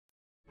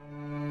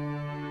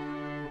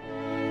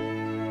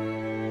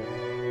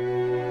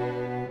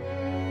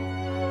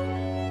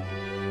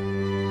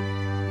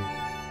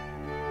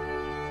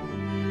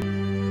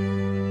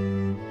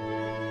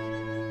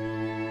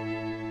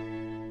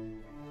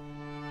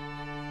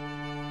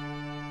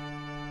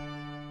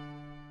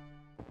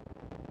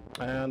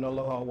And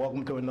aloha,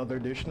 welcome to another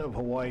edition of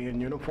Hawaii in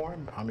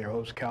Uniform. I'm your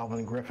host,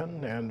 Calvin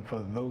Griffin, and for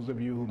those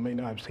of you who may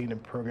not have seen the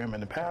program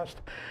in the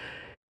past,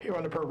 here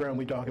on the program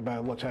we talk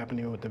about what's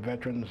happening with the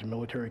veterans,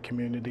 military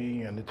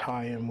community, and the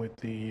tie-in with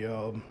the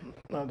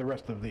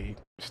rest of the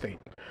state.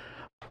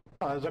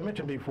 As I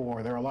mentioned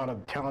before, there are a lot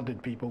of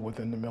talented people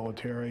within the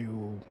military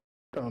who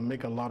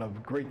make a lot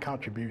of great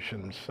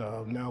contributions.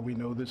 Now we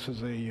know this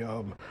is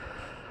a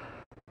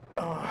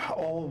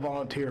all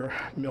volunteer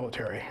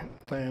military.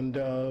 And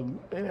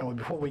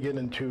before we get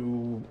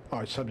into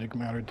our subject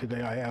matter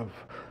today, I have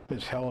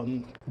Ms.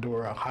 Helen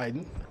Dora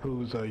Hayden,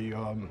 who's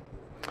a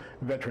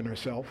veteran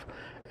herself,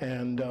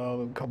 and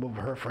a couple of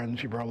her friends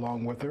she brought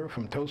along with her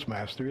from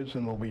Toastmasters,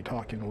 and we'll be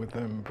talking with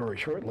them very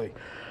shortly.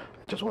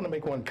 Just want to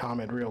make one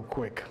comment real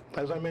quick.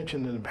 As I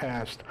mentioned in the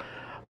past,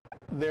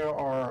 there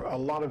are a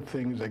lot of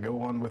things that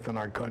go on within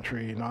our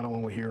country, not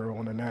only here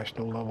on a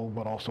national level,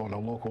 but also on a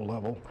local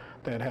level,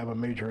 that have a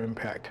major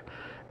impact.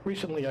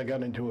 Recently, I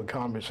got into a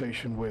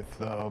conversation with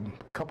a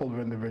couple of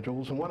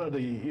individuals, and one of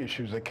the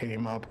issues that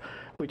came up,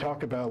 we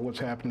talked about what's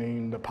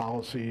happening, the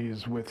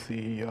policies with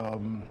the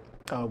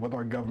with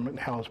our government,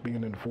 how it's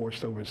being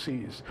enforced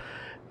overseas.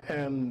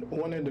 And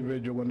one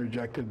individual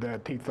interjected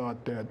that he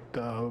thought that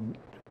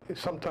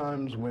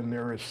sometimes when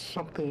there is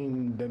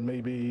something that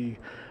may be,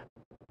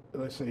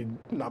 let's say,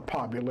 not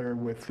popular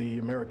with the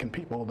American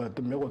people, that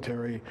the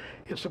military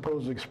is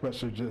supposed to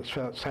express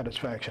their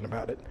satisfaction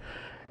about it.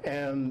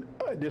 And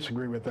I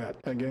disagree with that.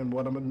 Again,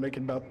 what I'm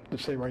making about to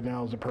say right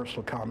now is a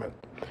personal comment.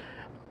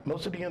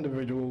 Most of the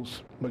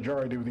individuals,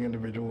 majority of the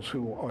individuals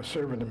who are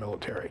serving the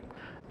military,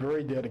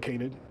 very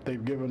dedicated.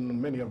 They've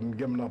given, many of them,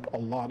 given up a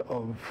lot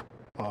of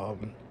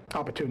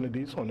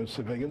opportunities on the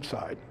civilian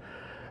side.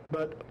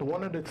 But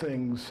one of the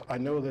things, I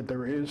know that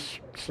there is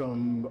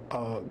some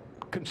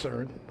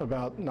concern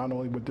about not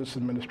only with this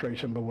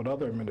administration, but with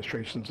other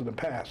administrations in the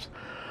past.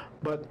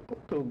 But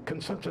the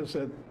consensus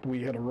that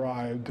we had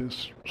arrived,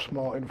 this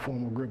small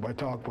informal group I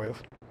talked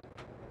with,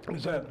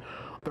 is that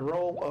the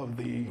role of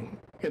the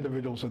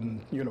individuals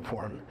in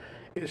uniform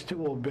is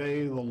to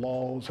obey the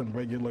laws and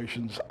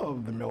regulations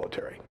of the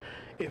military.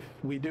 If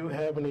we do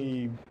have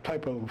any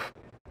type of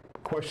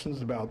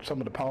questions about some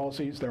of the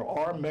policies, there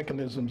are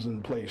mechanisms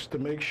in place to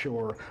make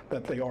sure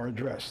that they are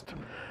addressed.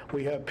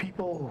 We have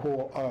people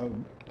who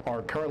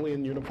are currently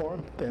in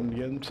uniform, and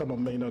again, some of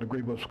them may not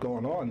agree with what's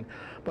going on,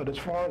 but as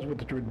far as with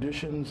the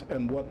traditions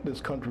and what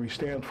this country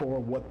stands for,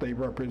 what they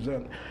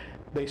represent,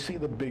 they see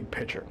the big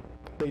picture.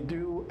 They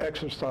do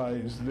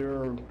exercise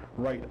their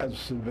right as a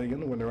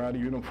civilian when they're out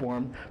of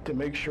uniform to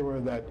make sure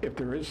that if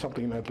there is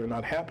something that they're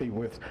not happy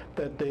with,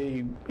 that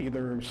they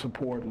either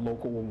support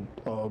local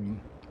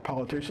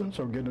politicians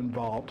or get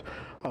involved.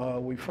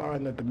 We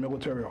find that the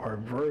military are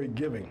very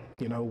giving.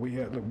 You know, we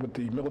have, with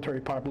the military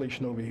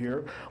population over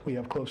here, we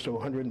have close to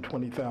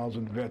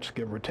 120,000 vets,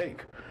 give or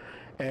take.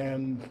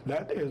 And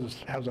that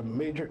has a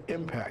major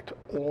impact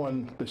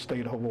on the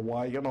state of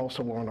Hawaii and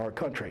also on our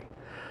country.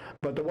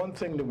 But the one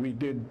thing that we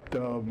did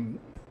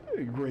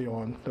agree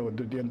on,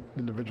 the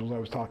individuals I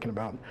was talking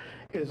about,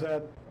 is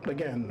that,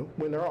 again,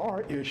 when there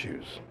are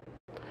issues,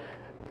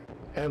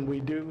 and we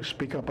do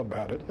speak up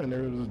about it, and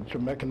there is a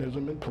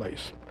mechanism in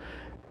place,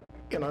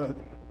 in a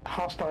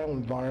hostile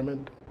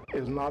environment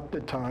is not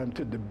the time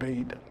to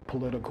debate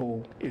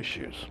political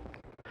issues.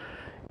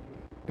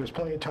 There's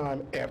plenty of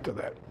time after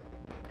that.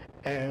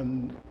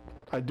 And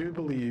I do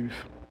believe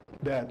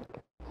that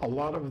a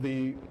lot of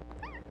the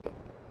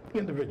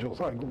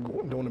individuals, I don't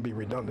want to be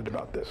redundant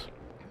about this,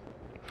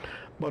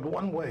 but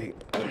one way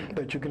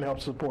that you can help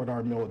support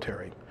our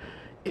military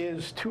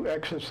is to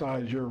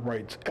exercise your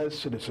rights as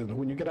citizens.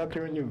 When you get out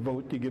there and you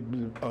vote, you get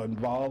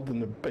involved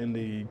in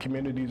the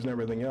communities and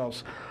everything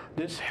else.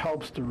 This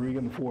helps to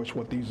reinforce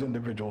what these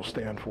individuals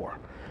stand for.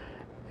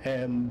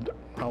 And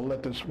I'll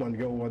let this one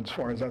go as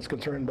far as that's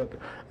concerned, but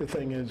the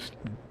thing is,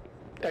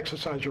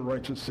 exercise your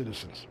rights as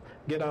citizens.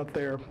 Get out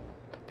there.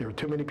 There are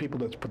too many people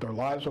that put their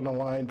lives on the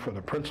line for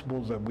the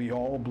principles that we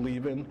all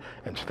believe in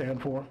and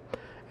stand for,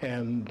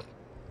 and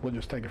we'll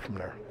just take it from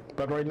there.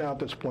 But right now, at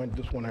this point, I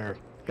just want to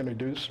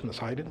introduce Ms.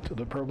 Hayden to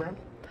the program.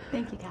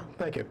 Thank you, Cal.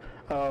 Thank you.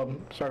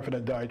 Sorry for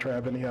that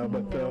diatribe anyhow,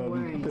 but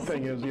the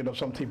thing is, you know,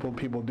 some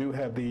people do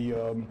have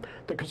the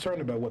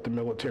concern about what the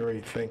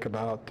military think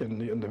about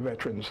and the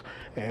veterans.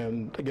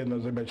 And again,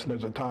 as I mentioned,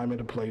 there's a time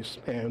and a place,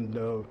 and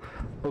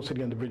most of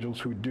the individuals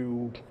who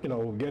do, you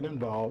know, get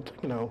involved,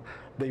 you know,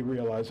 they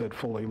realize that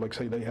fully. Like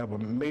say, they have a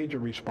major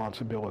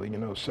responsibility, you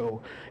know.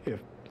 So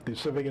if the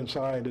civilian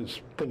side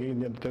is thinking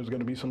that there's going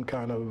to be some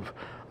kind of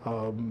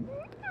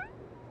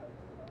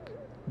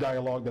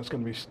dialogue that's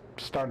going to be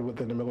started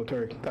within the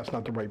military, that's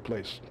not the right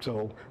place.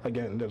 So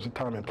again, there's a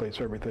time and place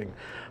for everything.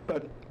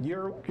 But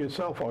you're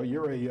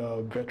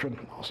a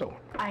veteran also.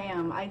 I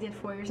am. I did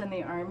 4 years in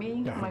the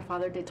Army. Uh-huh. My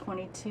father did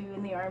 22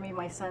 in the Army.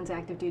 My son's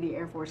active duty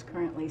Air Force,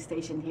 currently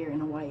stationed here in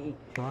Hawaii.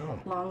 Wow.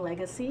 Long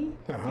legacy.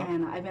 Uh-huh.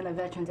 And I've been a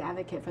veterans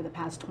advocate for the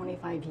past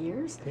 25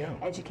 years, Yeah.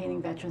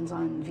 educating veterans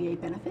on VA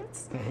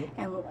benefits.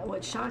 Mm-hmm. And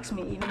what shocks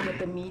me, even with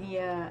the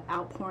media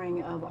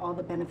outpouring of all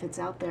the benefits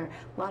out there,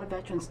 a lot of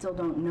veterans still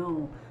don't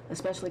know,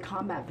 especially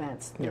combat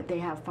vets, that Yeah. they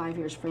have 5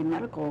 years free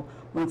medical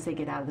once they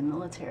get out of the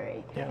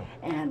military. Yeah.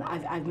 And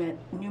I've met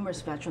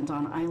numerous veterans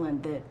on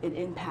island that it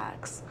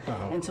impacts.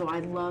 Uh-huh. And so I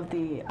love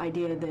the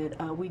idea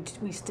that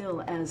we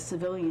still, as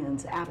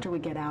civilians, after we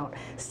get out,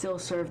 still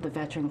serve the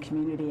veteran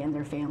community and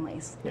their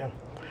families. Yeah.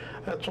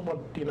 That's what,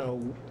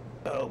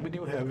 we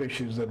do have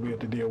issues that we have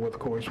to deal with, of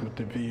course, with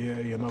the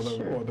VA and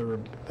other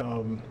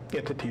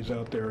entities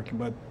out there.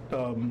 But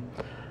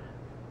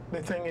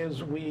the thing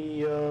is,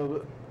 we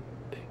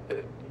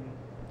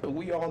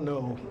all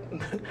know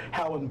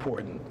how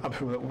important,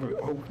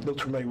 those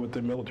familiar with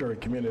the military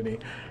community,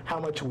 how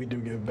much we do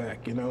give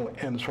back, and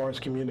as far as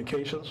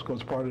communications,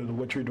 because part of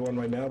what you're doing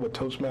right now with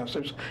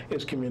Toastmasters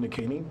is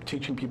communicating,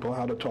 teaching people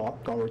how to talk,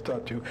 or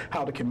taught to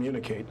how to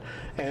communicate.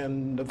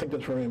 And I think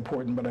that's very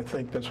important, but I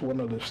think that's one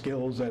of the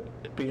skills that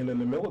being in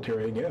the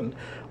military, again,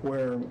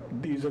 where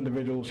these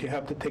individuals, you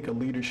have to take a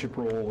leadership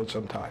role at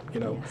some time,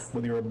 Yes.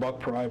 whether you're a buck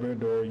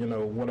private or,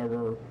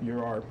 whatever you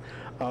are.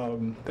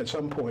 At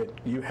some point,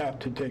 you have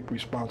to take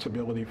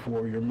responsibility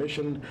for your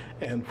mission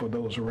and for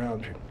those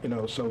around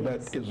you, so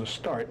Yes. that is a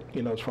start,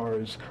 as far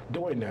as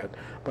doing that.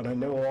 But I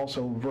know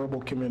also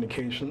verbal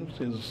communications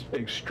is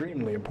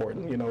extremely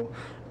important,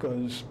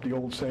 because the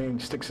old saying,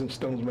 sticks and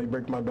stones may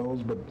break my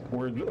bones, but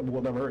words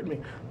will never hurt me.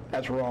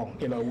 That's wrong,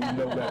 we know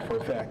that for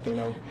a fact,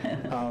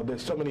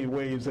 There's so many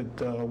ways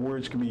that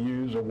words can be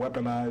used or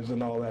weaponized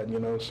and all that,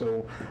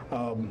 so,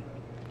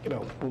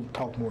 we'll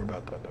talk more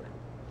about that later.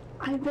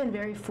 I've been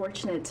very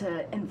fortunate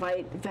to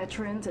invite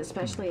veterans,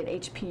 especially at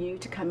HPU,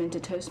 to come into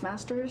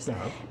Toastmasters.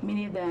 Uh-huh.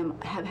 Many of them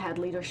have had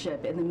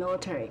leadership in the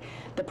military.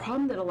 The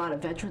problem that a lot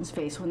of veterans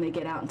face when they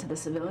get out into the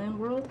civilian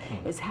world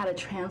is how to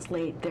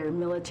translate their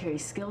military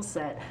skill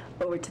set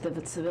over to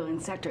the civilian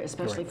sector,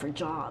 especially Right. for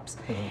jobs.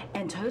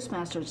 And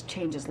Toastmasters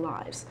changes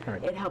lives.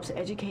 Right. It helps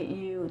educate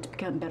you to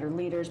become better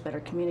leaders, better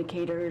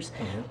communicators,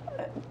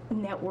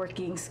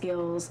 networking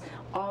skills,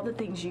 all the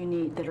things you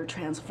need that are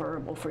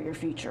transferable for your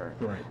future.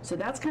 Right. So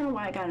that's kind of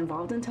why I got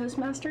involved in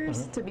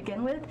Toastmasters to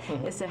begin with,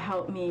 is to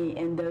help me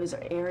in those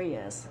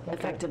areas,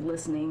 effective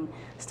listening,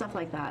 stuff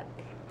like that.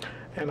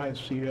 And I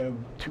see you have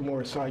 2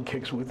 more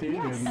sidekicks with you.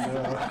 Yes.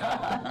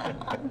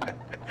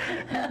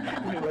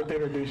 And you'd like to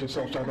introduce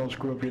yourself so I don't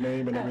screw up your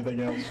name and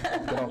everything else.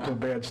 Get off to a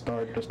bad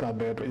start. That's not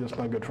bad. It's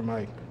not good for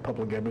my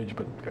public image,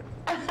 but okay.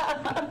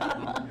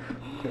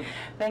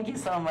 Thank you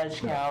so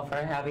much, Cal, for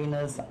having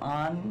us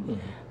on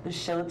the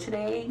show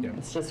today. Yeah.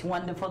 It's just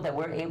wonderful that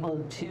we're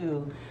able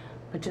to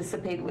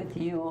participate with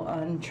you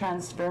on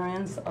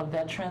transference of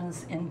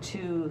veterans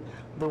into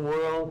the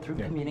world through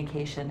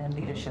communication and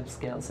leadership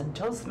skills. And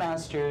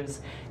Toastmasters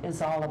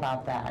is all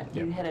about that.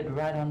 You hit it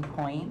right on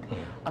point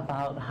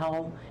about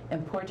how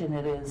important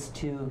it is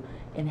to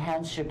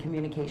enhance your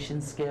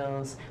communication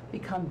skills,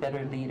 become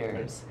better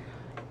leaders.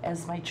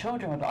 As my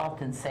children would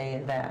often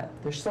say, that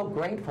they're so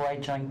grateful I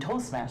joined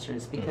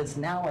Toastmasters because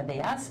now when they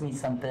ask me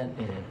something,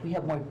 we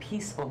have more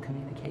peaceful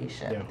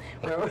communication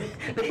where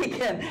they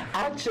can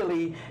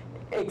actually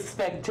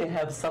expect to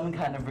have some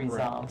kind of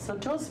resolve. So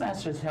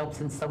Toastmasters helps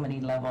in so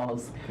many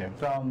levels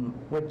from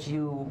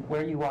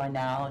where you are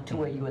now to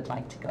where you would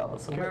like to go.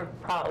 So we're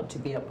proud to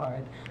be a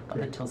part of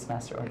the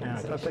Toastmaster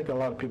organization. Yeah, I think a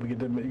lot of people get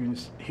them, you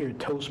just hear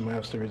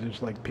Toastmasters,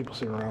 it's like people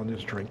sitting around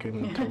just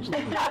drinking and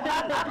toasting.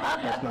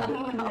 That's not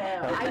it. No,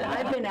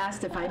 I've been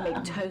asked if I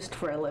make toast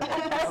for a living.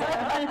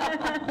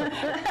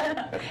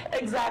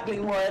 Exactly,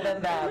 more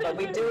than that. But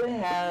we do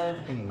have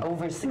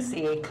over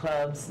 68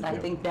 clubs. I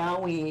think now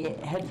we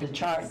head the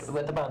chart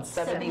with about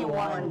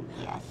 71.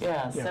 Yes.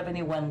 Yeah,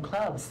 71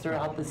 clubs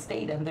throughout the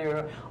state, and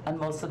they're on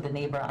most of the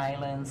neighbor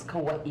islands,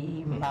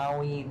 Kauai,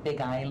 Maui,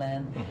 Big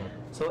Island.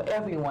 So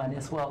everyone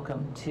is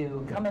welcome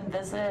to come and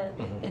visit,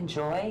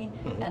 enjoy,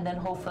 and then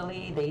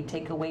hopefully they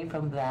take away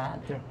from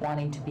that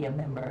wanting to be a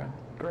member.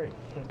 Great,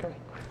 okay.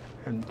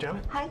 And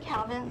Janet? Hi,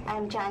 Calvin.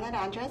 I'm Janet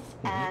Andres,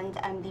 and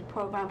I'm the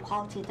Program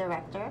Quality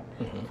Director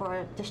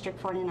for District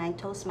 49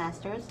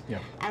 Toastmasters. Yeah.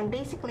 And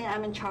basically,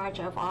 I'm in charge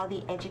of all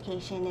the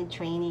education and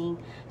training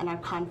and our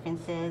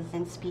conferences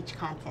and speech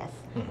contests.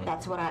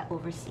 That's what I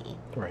oversee.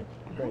 Right,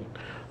 great.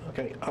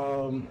 Okay,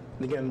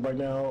 again, right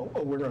now,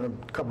 we're going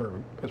to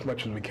cover as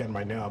much as we can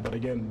right now, but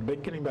again,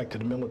 getting back to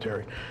the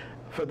military,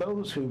 for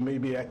those who may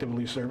be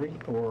actively serving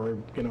or,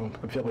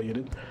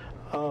 affiliated,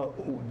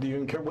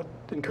 what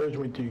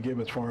encouragement do you give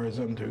as far as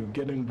them to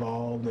get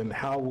involved, and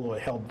how will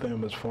it help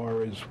them as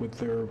far as with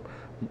their,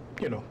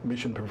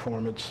 mission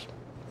performance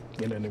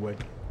in any way?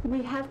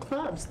 We have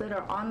clubs that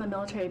are on the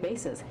military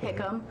bases.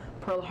 Hickam,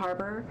 Pearl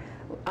Harbor,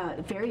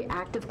 very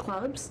active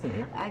clubs.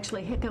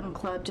 Actually, Hickam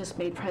Club just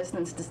made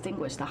President's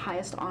Distinguished, the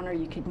highest honor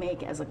you could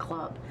make as a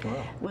club,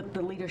 with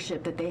the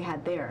leadership that they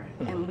had there.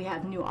 And we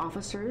have new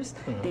officers.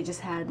 They just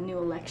had new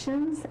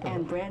elections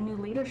and brand new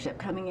leadership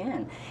coming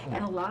in.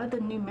 And a lot of the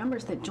new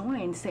members that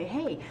join say,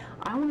 hey,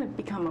 I want to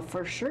become a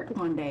first shirt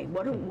one day.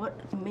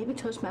 Maybe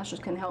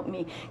Toastmasters can help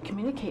me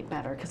communicate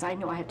better, because I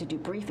know I have to do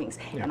briefings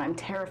and I'm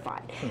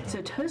terrified.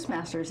 So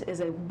Toastmasters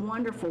is a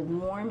wonderful,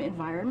 warm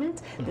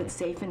environment that's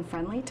safe and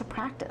friendly to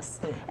practice.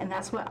 And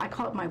that's what I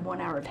call it, my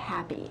 1 hour of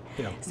happy.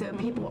 So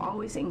people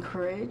always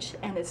encourage,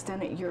 and it's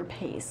done at your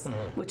pace,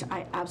 which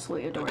I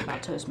absolutely adore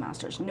about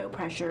Toastmasters. No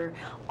pressure,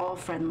 all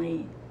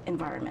friendly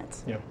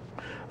environments.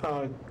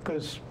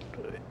 Because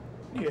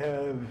you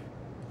have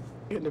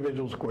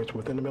individuals, of course,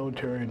 within the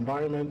military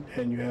environment,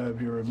 and you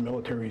have your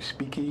military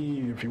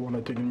speaky, if you want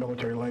to take in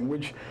military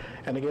language.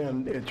 And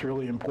again, it's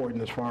really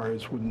important as far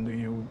as when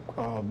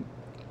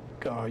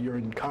you're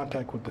in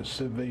contact with the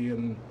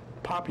civilian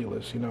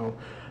populace,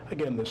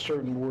 again, there's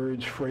certain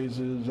words,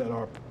 phrases that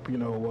are,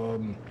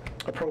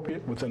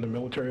 appropriate within the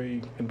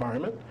military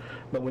environment.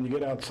 But when you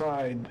get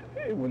outside,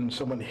 when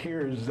someone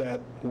hears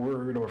that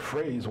word or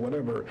phrase,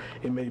 whatever,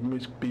 it may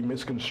be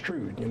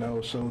misconstrued,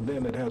 so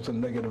then it has a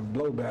negative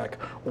blowback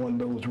on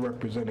those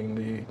representing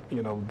the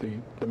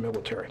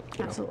military.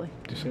 Absolutely.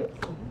 Do you see it?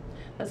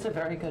 That's a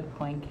very good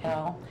point,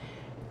 Cal.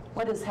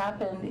 What has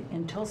happened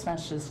in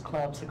Toastmasters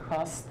clubs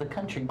across the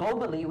country,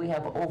 globally, we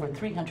have over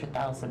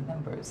 300,000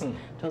 members.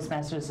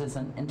 Toastmasters is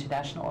an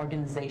international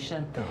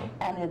organization,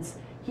 and it's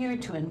here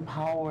to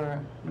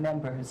empower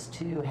members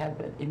to have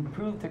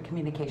improve their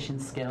communication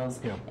skills,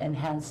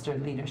 enhance their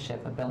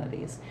leadership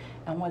abilities.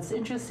 And what's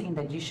interesting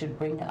that you should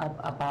bring up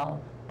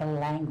about the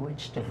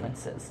language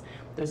differences.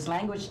 There's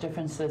language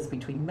differences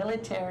between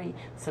military,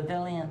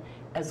 civilian,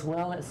 as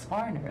well as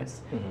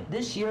foreigners.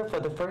 This year, for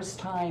the first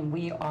time,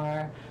 we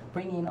are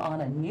bringing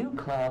on a new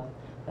club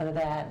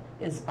that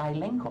is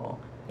bilingual.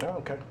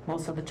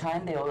 Most of the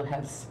time, they will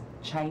have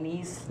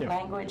Chinese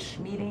language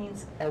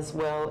meetings as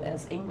well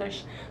as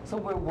English. So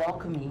we're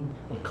welcoming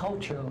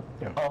culture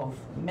of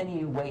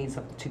many ways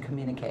to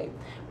communicate.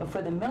 But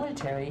for the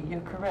military,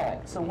 you're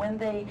correct. So when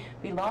they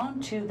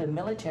belong to the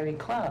military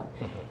club,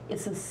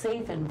 it's a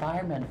safe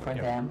environment for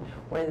them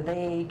where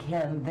they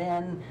can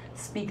then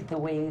speak the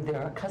way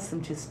they're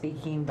accustomed to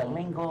speaking, the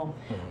lingo.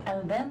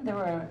 And then there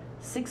are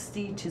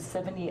 60 to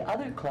 70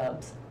 other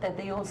clubs that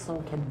they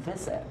also can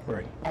visit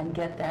and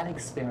get that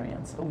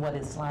experience of what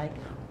it's like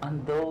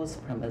on those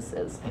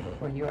premises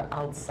where you're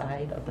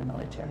outside of the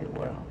military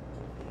world.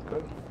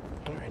 Good.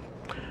 All right.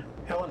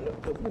 Helen,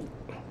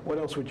 what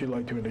else would you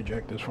like to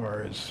interject as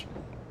far as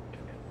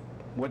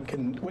what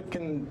can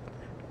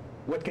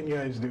you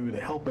guys do to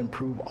help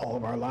improve all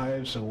of our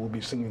lives so we'll be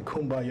singing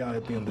Kumbaya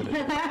at the end of the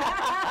day?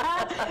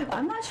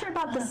 I'm not sure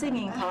about the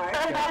singing part.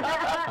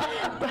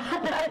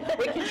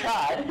 We can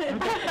try.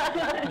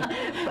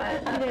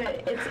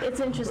 But it's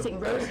interesting.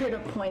 Rose hit a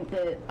point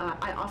that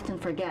I often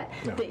forget,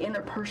 the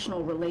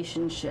interpersonal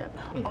relationship.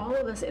 All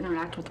of us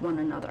interact with one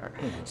another.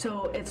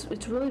 So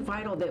it's really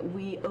vital that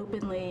we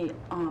openly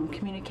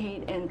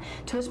communicate, and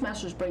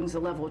Toastmasters brings a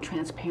level of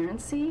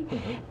transparency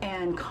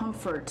and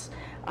comfort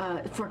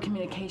for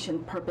communication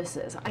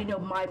purposes. I know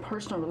my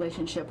personal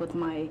relationship with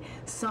my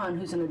son,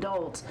 who's an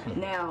adult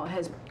now,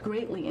 has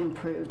greatly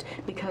improved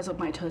because of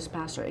my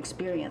Toastmaster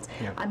experience.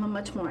 I'm a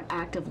much more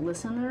active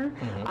listener.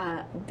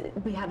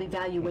 We have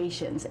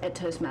evaluations at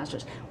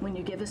Toastmasters. When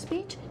you give a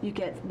speech, you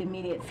get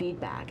immediate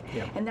feedback.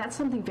 And that's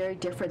something very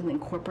different than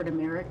corporate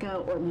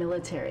America or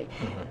military.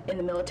 In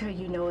the military,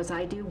 you know, as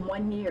I do,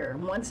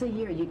 once a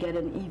year, you get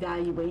an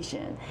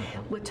evaluation.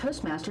 With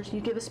Toastmasters, you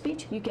give a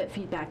speech, you get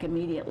feedback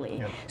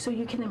immediately. So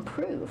you can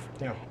improve.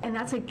 And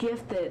that's a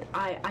gift that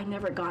I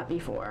never got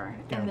before.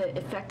 And the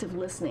effective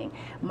listening.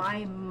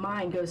 My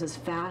mind goes as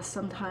fast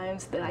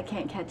sometimes that I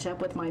can't catch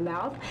up with my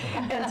mouth.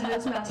 And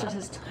Toastmasters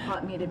has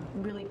taught me to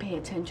really pay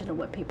attention to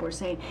what people are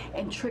saying,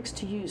 and tricks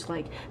to use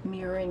like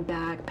mirroring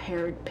back,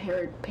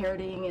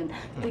 parroting, and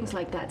things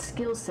like that,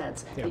 skill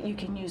sets that you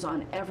can use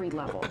on every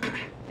level.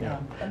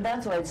 And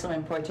that's why it's so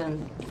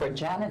important for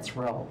Janet's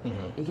role,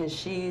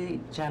 because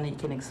Janet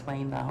can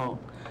explain the whole.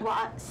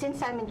 Well,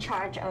 since I'm in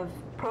charge of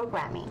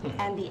programming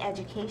and the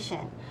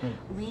education,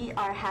 we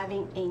are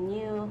having a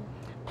new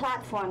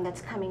platform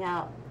that's coming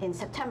out in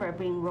September,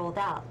 being rolled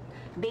out.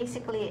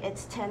 Basically,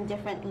 it's 10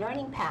 different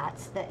learning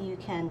paths that you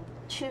can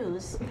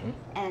choose,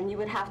 and you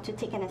would have to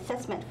take an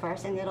assessment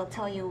first, and it'll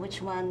tell you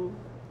which one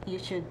you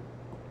should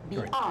be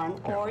on,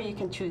 or you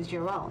can choose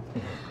your own.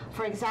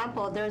 For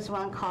example, there's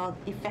one called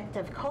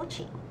Effective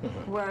Coaching,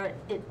 where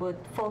it would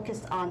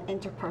focus on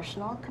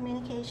interpersonal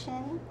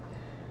communication.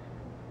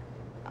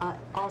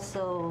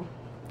 Interpersonal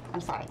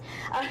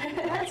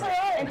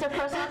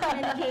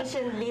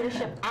communication,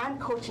 leadership, and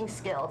coaching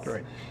skills.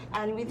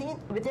 And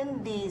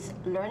within these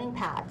learning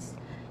paths,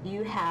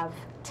 you have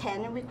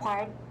 10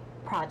 required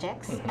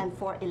projects and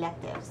 4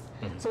 electives.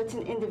 So it's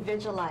an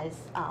individualized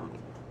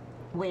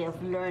way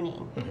of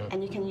learning.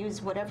 And you can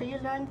use whatever you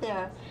learned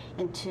there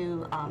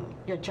into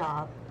your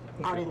job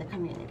out in the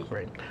community.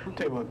 Great.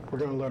 Tell you what, we're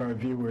going to let our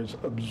viewers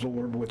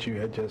absorb what you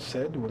had just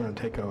said. We're going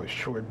to take a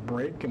short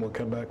break, and we'll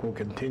come back, we'll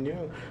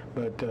continue.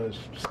 But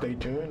stay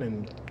tuned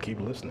and keep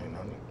listening.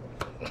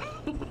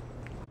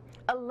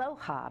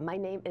 Aloha, my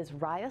name is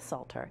Raya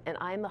Salter, and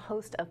I am the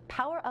host of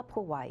Power Up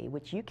Hawaii,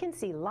 which you can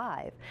see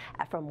live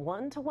from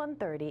 1 to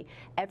 1:30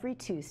 every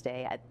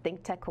Tuesday at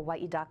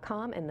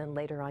ThinkTechHawaii.com and then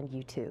later on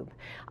YouTube.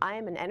 I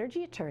am an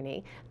energy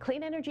attorney,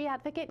 clean energy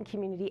advocate, and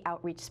community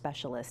outreach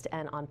specialist.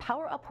 And on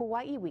Power Up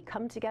Hawaii, we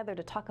come together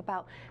to talk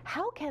about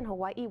how can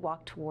Hawaii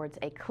walk towards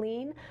a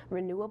clean,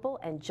 renewable,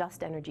 and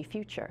just energy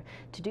future.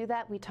 To do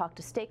that, we talk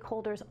to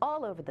stakeholders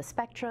all over the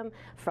spectrum,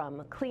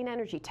 from clean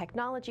energy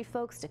technology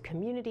folks to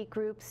community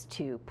groups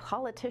to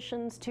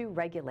politicians to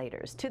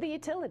regulators to the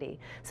utility.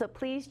 So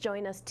please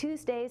join us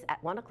Tuesdays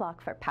at 1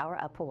 o'clock for Power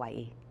Up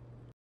Hawaii.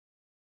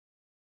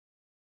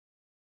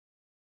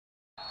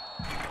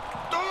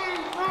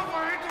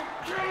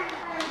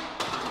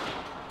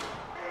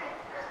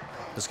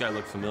 This guy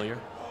look familiar?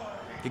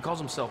 He calls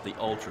himself the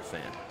Ultra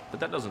Fan, but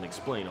that doesn't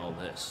explain all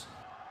this.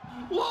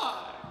 Why?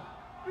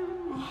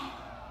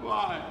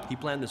 Why? He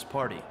planned this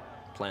party,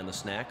 planned the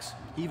snacks,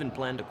 he even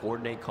planned to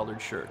coordinate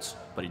colored shirts,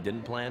 but he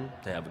didn't plan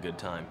to have a good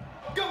time.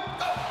 Go, go,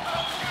 go!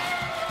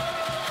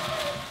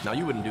 Now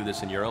you wouldn't do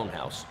this in your own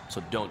house,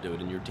 so don't do it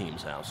in your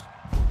team's house.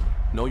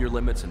 Know your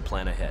limits and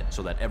plan ahead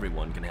so that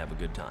everyone can have a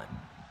good time.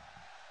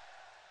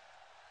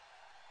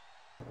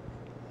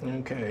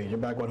 Okay, you're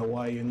back with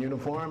Hawaii in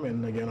uniform,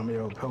 and again, I'm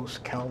your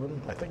host,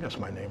 Calvin. I think that's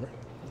my name, right?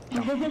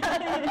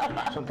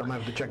 Sometimes I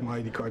have to check my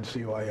ID card to see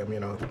who I am, you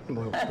know.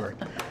 Sorry.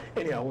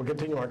 Anyhow, we'll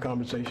continue our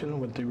conversation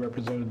with the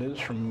representatives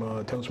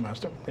from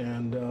Toastmaster.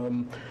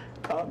 And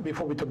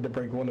before we took the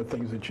break, one of the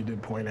things that you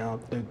did point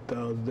out that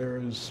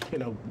there's, you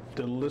know,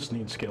 the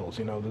listening skills.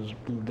 You know,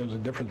 there's a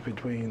difference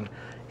between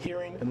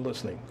hearing and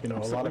listening. You know,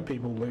 Absolutely. A lot of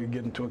people, they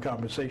get into a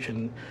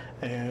conversation,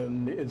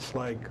 and it's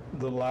like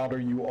the louder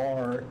you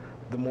are,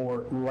 the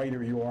more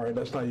writer you are.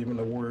 That's not even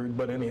a word,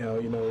 but anyhow,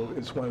 you know,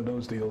 it's one of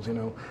those deals, you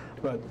know.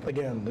 But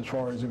again, as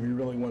far as if you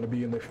really want to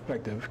be an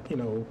effective, you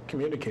know,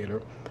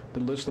 communicator,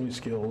 the listening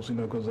skills, you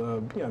know, because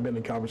I've been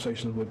in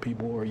conversations with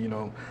people where, you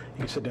know,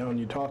 you sit down and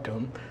you talk to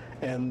them,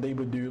 and they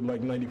would do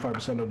like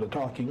 95% of the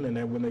talking, and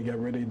then when they get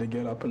ready to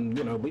get up and,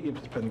 you know,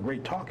 it's been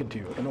great talking to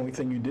you, and the only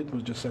thing you did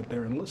was just sit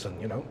there and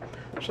listen, you know.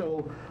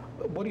 So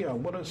what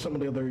are some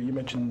of the other, you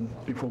mentioned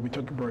before we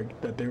took a break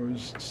that there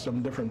was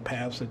some different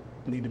paths that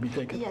need to be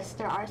taken? Yes,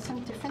 there are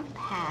some different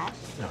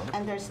paths, Yeah.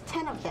 and there's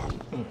 10 of them.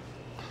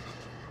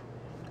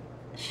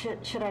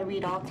 Should I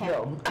read all 10?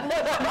 No.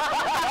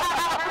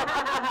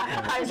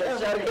 I'm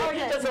just joking.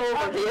 Just an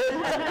overview.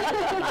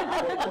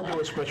 We'll do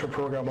a special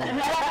program on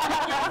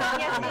that.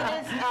 Yes,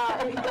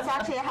 it is. It's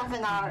actually a half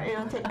an hour.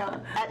 It'll take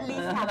at least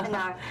half an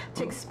hour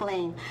to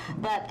explain.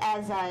 But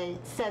as I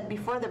said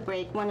before the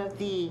break, one of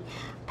the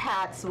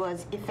paths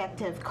was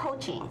effective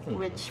coaching,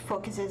 which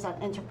focuses on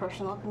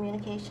interpersonal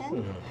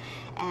communication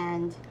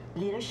and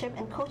leadership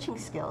and coaching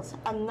skills.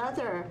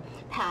 Another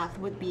path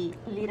would be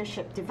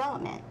leadership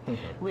development,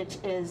 which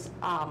is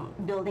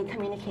building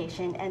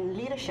communication and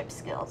leadership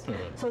skills.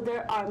 So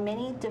there are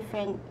many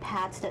different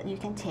paths that you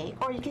can take,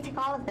 or you can take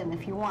all of them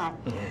if you want.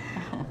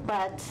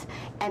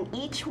 And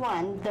each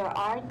one, there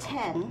are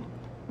 10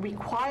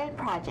 required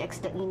projects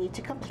that you need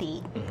to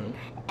complete,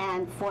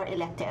 and 4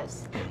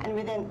 electives. And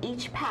within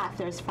each path,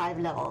 there's 5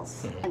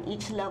 levels, and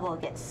each level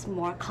gets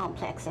more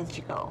complex as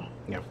you go.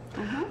 Yeah.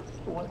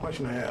 One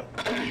question I have,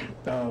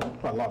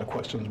 a lot of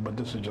questions, but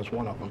this is just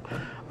one of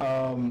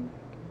them.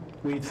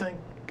 We think,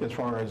 as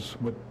far as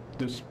with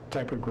this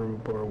type of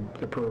group or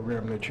the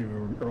program that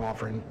you are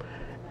offering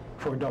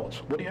for adults,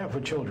 what do you have for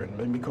children?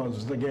 And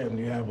because, again,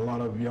 you have a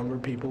lot of younger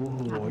people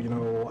who, you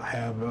know,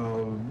 have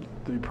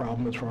the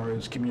problem as far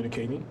as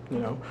communicating, you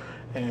know,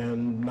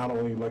 and not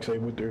only, like say,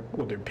 with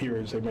their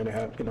peers, they may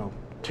have, you know,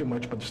 too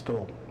much, but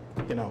still,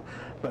 you know.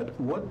 But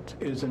what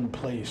is in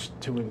place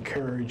to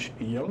encourage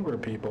younger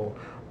people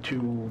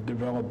to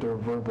develop their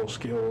verbal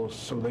skills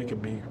so they can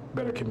be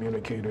better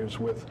communicators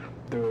with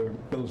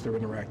those they're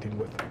interacting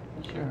with?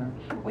 Sure.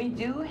 We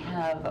do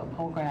have a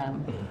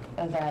program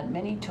that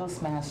many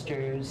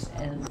Toastmasters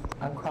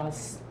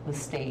across the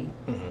state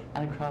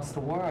and across the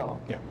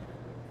world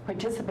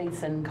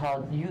participates in,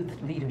 called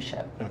Youth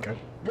Leadership. Okay.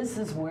 This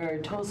is where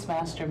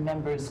Toastmaster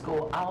members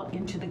go out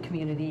into the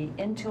community,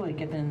 into a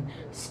given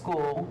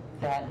school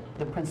that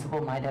the principal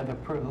might have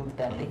approved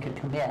that they could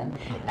come in,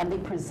 and they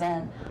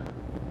present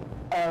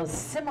a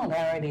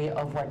similarity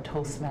of what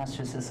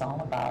Toastmasters is all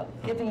about,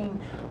 giving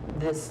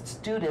the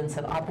students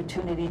an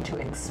opportunity to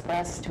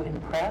express, to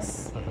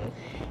impress,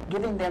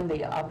 giving them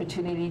the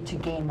opportunity to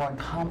gain more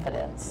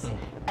confidence.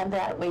 And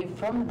that way,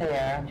 from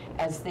there,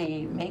 as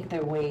they make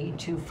their way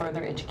to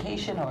further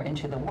education or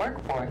into the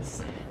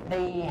workforce,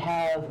 they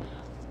have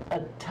a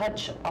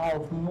touch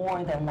of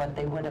more than what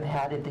they would have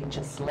had if they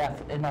just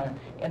left.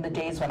 In the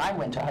days when I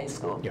went to high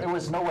school, there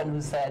was no one who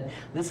said,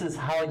 this is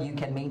how you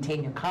can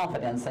maintain your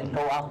confidence and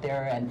go out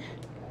there and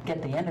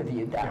get the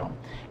interview down.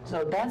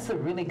 So that's a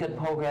really good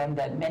program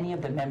that many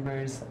of the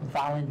members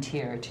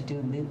volunteer to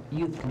do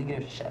youth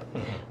leadership.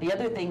 The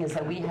other thing is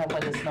that we have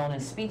what is known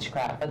as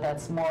speechcraft, but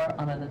that's more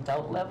on an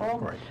adult level.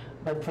 Right.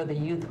 But for the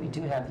youth, we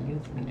do have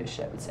youth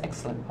leadership. It's an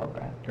excellent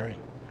program. Great.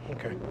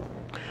 Okay.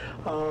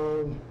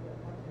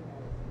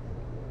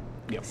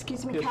 Yep.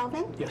 Excuse me, Yes.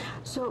 Calvin? Yes.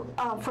 So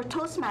for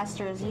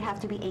Toastmasters, you have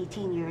to be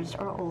 18 years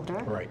or older.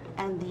 Right.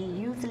 And the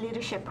youth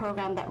leadership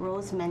program that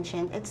Rose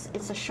mentioned,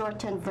 it's a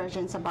shortened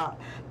version. It's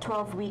about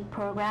 12-week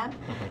program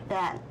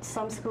that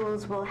some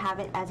schools will have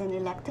it as an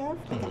elective,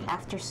 like an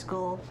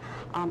after-school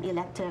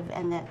elective,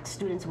 and that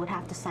students would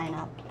have to sign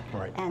up.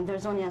 Right. And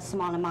there's only a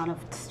small amount of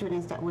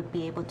students that would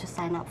be able to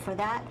sign up for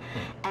that.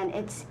 And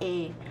it's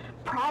a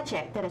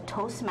project that a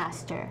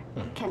Toastmaster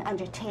can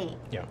undertake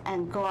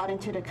and go out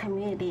into the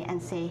community and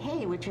say,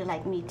 hey, would you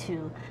like me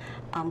to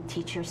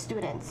teach your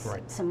students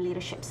some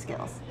leadership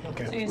skills?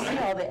 Okay. So you see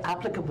all the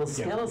applicable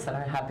skills that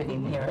are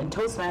happening here. And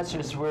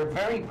Toastmasters, we're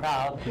very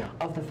proud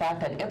of the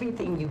fact that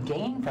everything you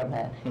gain from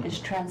it is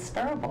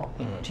transferable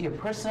to your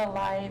personal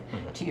life,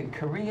 to your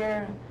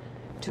career,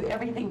 to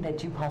everything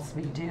that you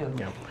possibly do.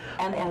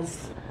 And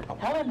as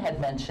Helen had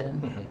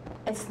mentioned,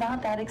 it's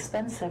not that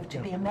expensive to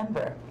be a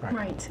member.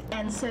 Right.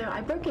 And so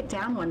I broke it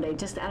down one day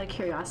just out of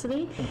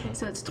curiosity.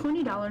 So it's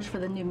 $20 for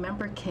the new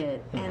member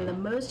kit, and the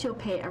most you'll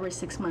pay every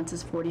 6 months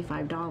is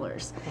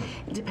 $45,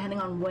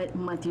 depending on what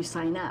month you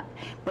sign up.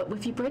 But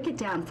if you break it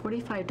down,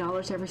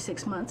 $45 every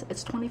 6 months,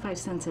 it's 25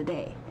 cents a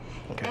day.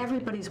 Okay.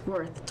 Everybody's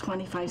worth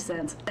 25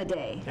 cents a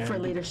day for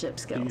And leadership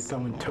Do you skills.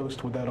 come in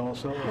toast with that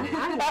also? or-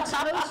 I will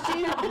toast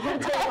you. I'll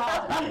take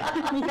all.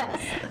 Yes.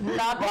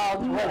 Not while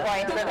we're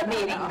going to the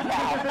meeting,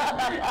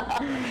 Cal.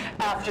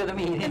 After the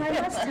meeting. And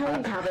I must tell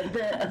you, Calvin,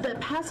 the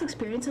past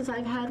experiences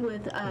I've had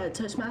with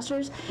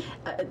Toastmasters,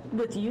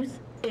 with youth,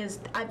 is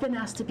I've been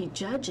asked to be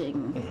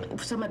judging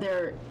some of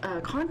their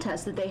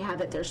contests that they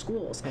have at their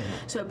schools.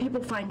 So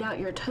people find out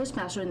you're a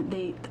Toastmaster, and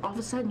they all of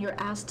a sudden you're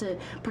asked to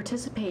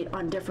participate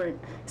on different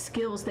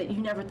skills that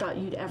you never thought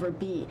you'd ever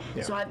be.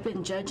 So I've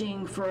been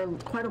judging for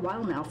quite a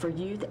while now for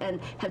youth, and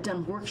have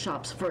done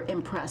workshops for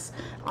Impress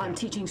on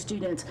teaching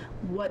students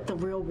what the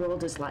real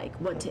world is like,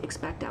 what to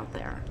expect out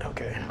there.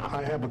 Okay,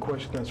 I have a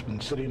question that's been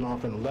sitting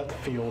off in left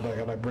field I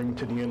gotta bring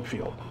to the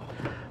infield.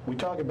 We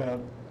talk about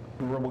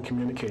verbal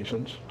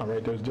communications, all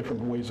right, there's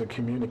different ways of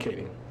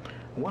communicating.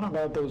 What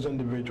about those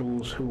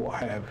individuals who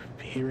have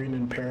hearing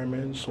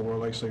impairments or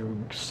like say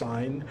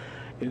sign?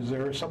 Is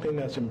there something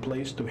that's in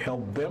place to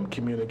help them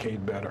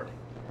communicate better?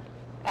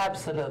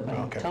 Absolutely.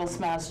 Okay.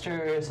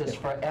 Toastmasters is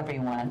for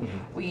everyone.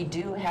 We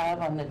do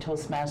have on the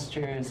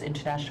Toastmasters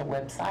International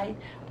website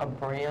a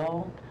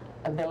Braille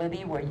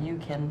ability where you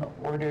can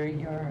order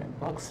your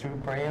books through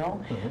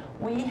Braille.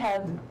 We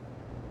have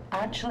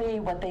actually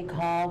what they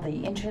call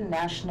the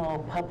International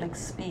Public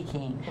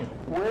Speaking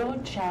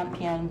World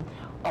Champion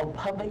of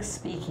Public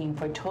Speaking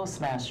for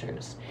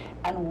Toastmasters.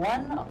 And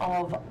one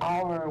of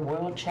our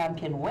world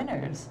champion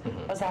winners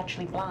was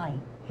actually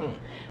blind.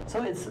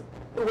 So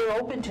we're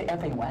open to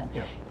everyone.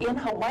 In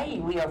Hawaii,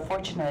 we are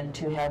fortunate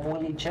to have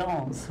Willie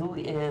Jones, who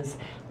is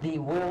the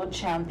world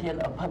champion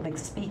of public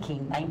speaking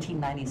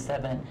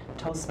 1997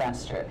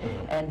 Toastmaster.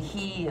 And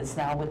he is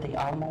now with the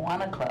Ala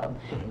Moana Club.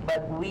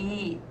 But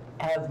we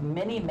have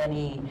many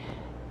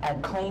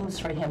claims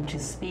for him to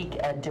speak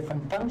at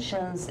different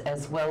functions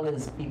as well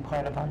as be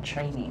part of our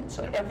training.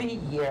 So every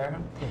year,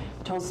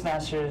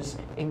 Toastmasters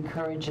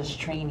encourages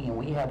training.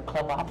 We have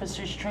club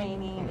officers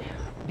training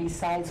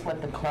besides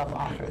what the club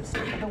offers.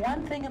 But the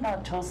one thing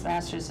about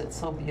Toastmasters that's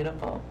so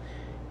beautiful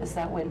is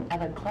that when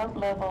at a club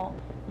level,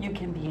 you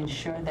can be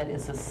ensured that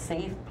it's a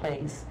safe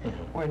place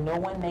where no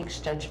one makes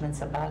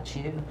judgments about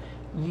you.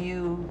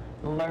 You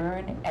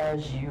learn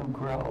as you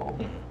grow,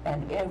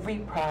 and every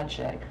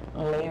project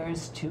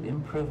layers to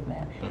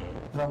improvement.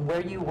 From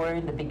where you were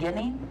in the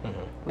beginning,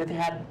 we've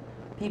had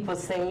people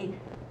say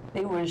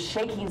they were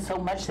shaking so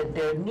much that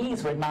their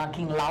knees were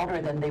knocking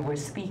louder than they were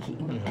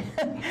speaking.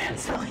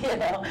 So,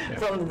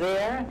 from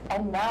there,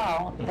 and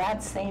now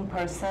that same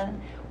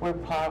person, we're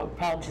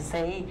proud to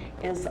say,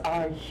 is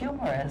our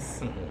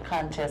humorous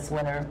contest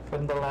winner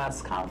from the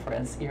last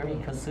conference, Iri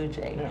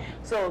Kasuje.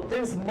 So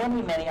there's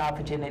many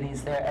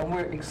opportunities there, and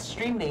we're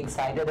extremely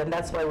excited, and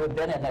that's why we've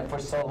been in it for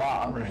so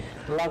long.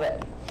 Love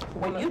it.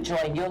 When you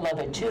join, you'll love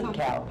it too,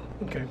 Cal.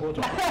 Okay, we'll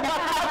talk.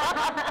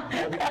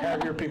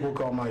 have your people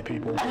call my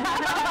people.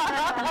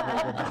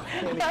 Well,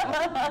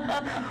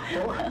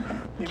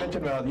 you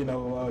mentioned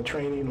about,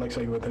 training, like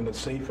say, within a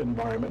safe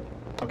environment.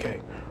 Okay.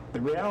 The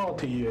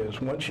reality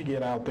is, once you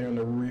get out there in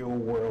the real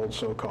world,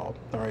 so-called,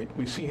 all right,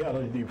 we see how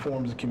the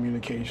forms of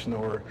communication,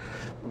 or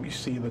we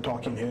see the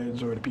talking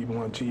heads or the people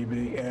on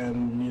TV,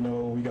 and,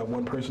 we got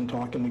one person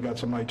talking, we got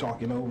somebody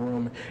talking over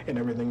them, and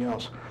everything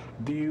else.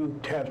 Do you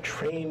have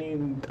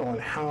training on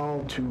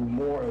how to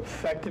more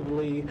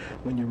effectively,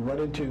 when you run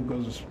into,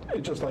 because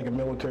it's just like a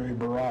military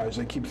barrage,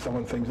 they keep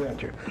throwing things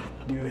at you.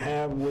 Do you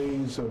have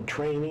ways of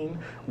training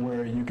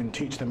where you can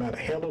teach them how to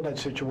handle that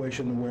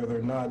situation where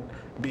they're not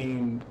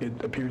being, it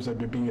appears fears that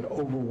they're being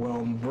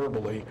overwhelmed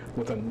verbally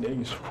with a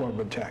nice form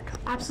of tech.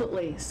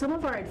 Absolutely. Some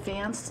of our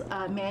advanced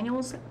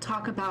manuals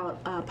talk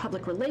about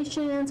public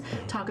relations,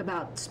 talk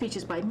about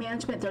speeches by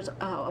management. There's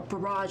a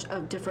barrage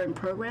of different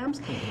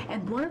programs,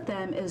 and one of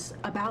them is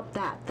about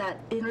that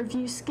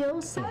interview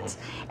skill set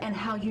and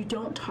how you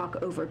don't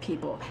talk over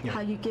people,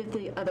 how you give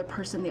the other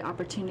person the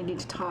opportunity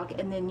to talk,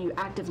 and then you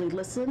actively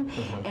listen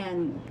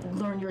and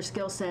learn your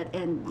skill set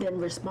and then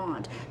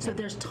respond. So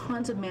there's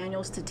tons of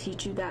manuals to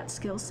teach you that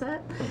skill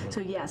set. So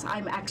yes,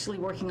 I'm actually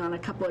working on a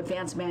couple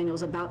advanced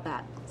manuals about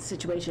that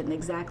situation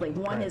exactly.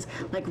 One is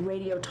like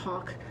radio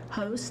talk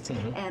host,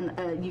 and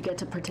you get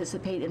to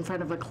participate in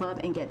front of a club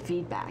and get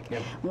feedback.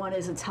 One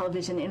is a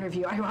television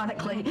interview,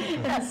 ironically.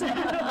 And so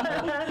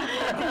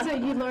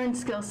you learn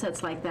skill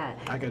sets like that.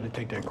 I got to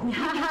take that course.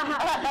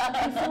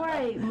 Before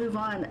I move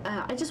on,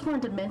 I just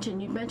wanted to mention,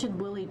 you mentioned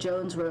Willie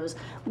Jones Rose.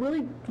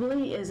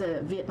 Willie is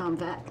a Vietnam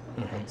vet.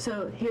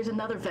 So here's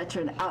another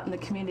veteran out in the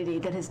community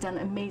that has done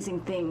amazing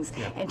things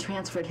and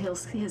transferred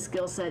his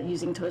skill set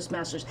using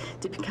Toastmasters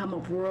to become a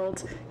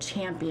world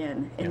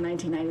champion in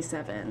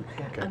 1997.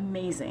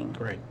 Amazing.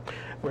 Great.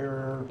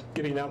 We're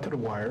getting down to the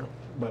wire,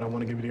 but I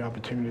want to give you the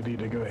opportunity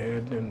to go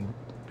ahead and,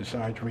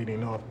 besides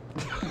reading off,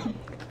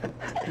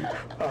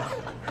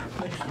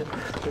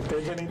 if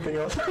there's anything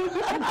else.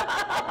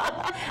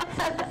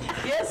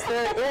 Yes,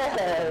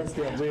 there is.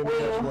 We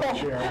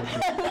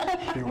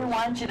We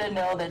want you to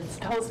know that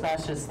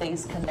Toastmasters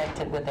stays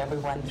connected with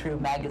everyone through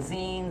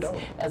magazines,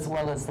 as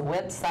well as the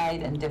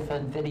website and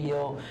different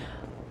video.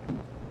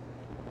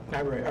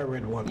 I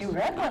read once. You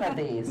read one of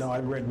these? No, I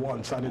read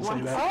once. I didn't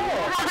say that. Oh,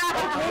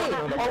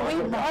 okay. Well, we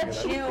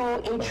brought you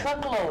a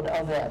truckload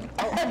of it.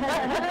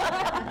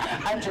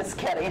 I'm just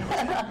kidding.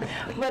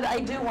 But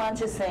I do want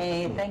to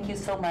say thank you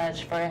so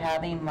much for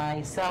having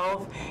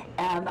myself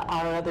and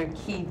our other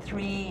key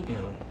three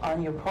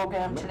on your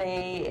program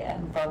today.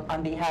 And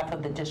on behalf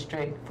of the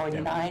District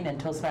 49 and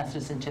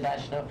Toastmasters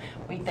International,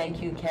 we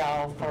thank you,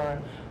 Cal, for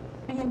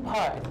being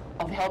part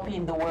of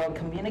helping the world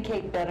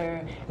communicate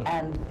better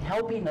and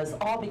helping us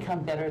all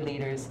become better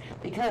leaders.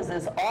 Because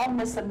as all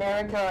Miss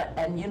America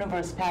and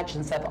Universe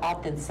pageants have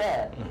often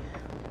said,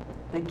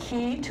 the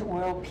key to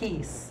world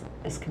peace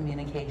is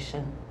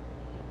communication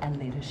and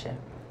leadership.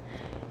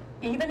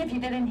 Even if you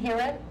didn't hear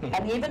it,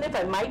 and even if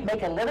I might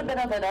make a little bit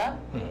of it up,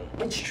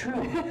 it's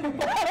true.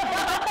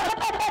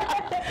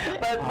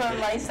 But from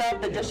myself,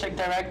 the District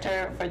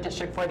Director for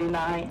District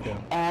 49,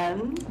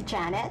 and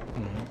Janet.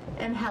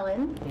 And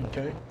Helen.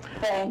 Okay.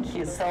 thank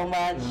you so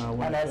much.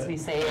 And as we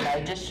say in our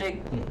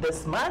district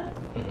this month,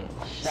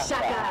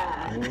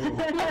 Shaka.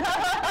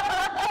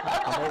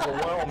 I'm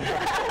overwhelmed.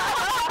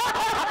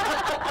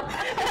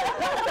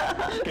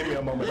 Give me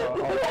a moment.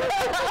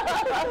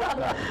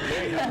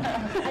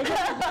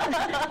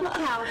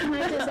 Cal, can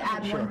I just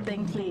add one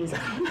thing, please?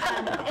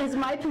 As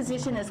my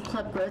position as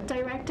Club Growth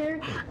Director,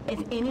 if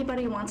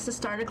anybody wants to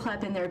start a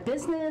club in their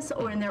business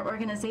or in their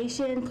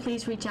organization,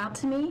 please reach out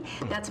to me.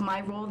 That's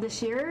my role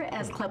this year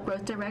as Club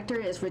Growth Director,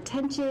 is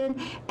retention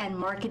and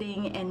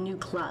marketing and new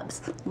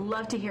clubs.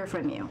 Love to hear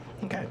from you.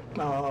 Okay.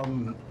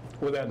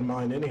 With that in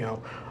mind, anyhow,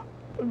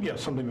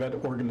 something that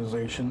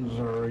organizations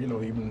or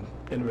even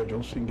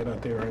individuals can get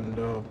out there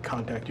and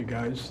contact you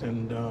guys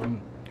and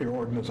your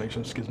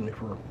organization. Excuse me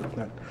for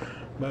that.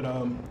 But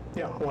I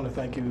want to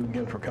thank you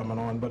again for coming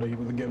on. But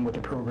again, with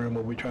the program,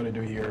 what we try to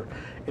do here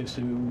is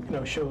to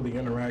show the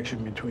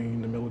interaction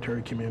between the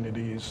military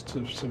communities,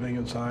 the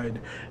civilian side,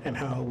 and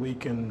how we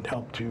can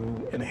help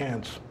to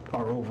enhance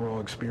our overall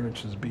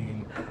experiences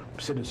being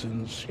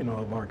citizens,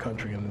 of our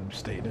country and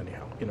state.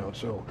 Anyhow,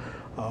 So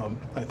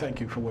I thank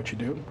you for what you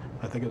do.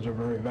 I think it's a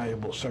very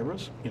valuable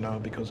service,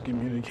 because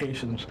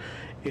communications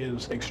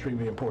is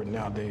extremely important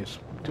nowadays.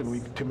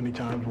 Too many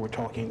times we're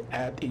talking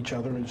at each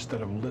other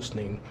instead of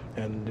listening.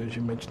 And as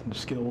you mentioned, the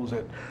skills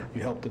that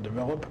you help to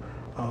develop,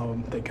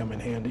 they come in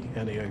handy.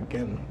 And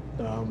again,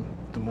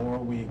 the more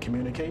we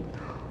communicate,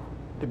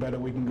 the better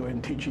we can go ahead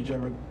and teach each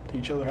other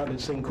how to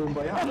sing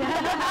Kumbaya.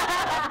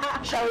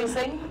 shall we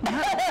sing? I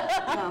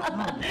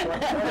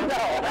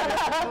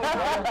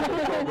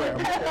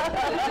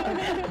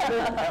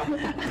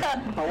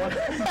want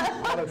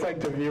to thank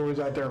the viewers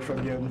out there for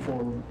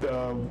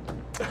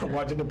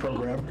watching the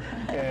program.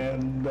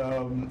 And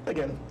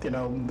again,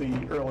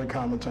 the early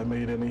comments I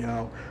made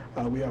anyhow,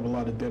 we have a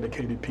lot of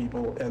dedicated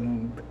people,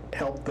 and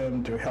help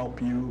them to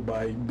help you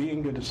by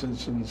being good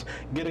citizens,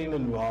 getting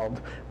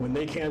involved. When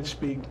they can't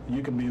speak,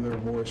 you can be their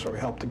voice or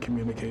help to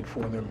communicate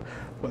for them.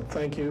 But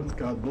thank you,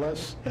 God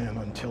bless, and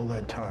until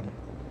that time.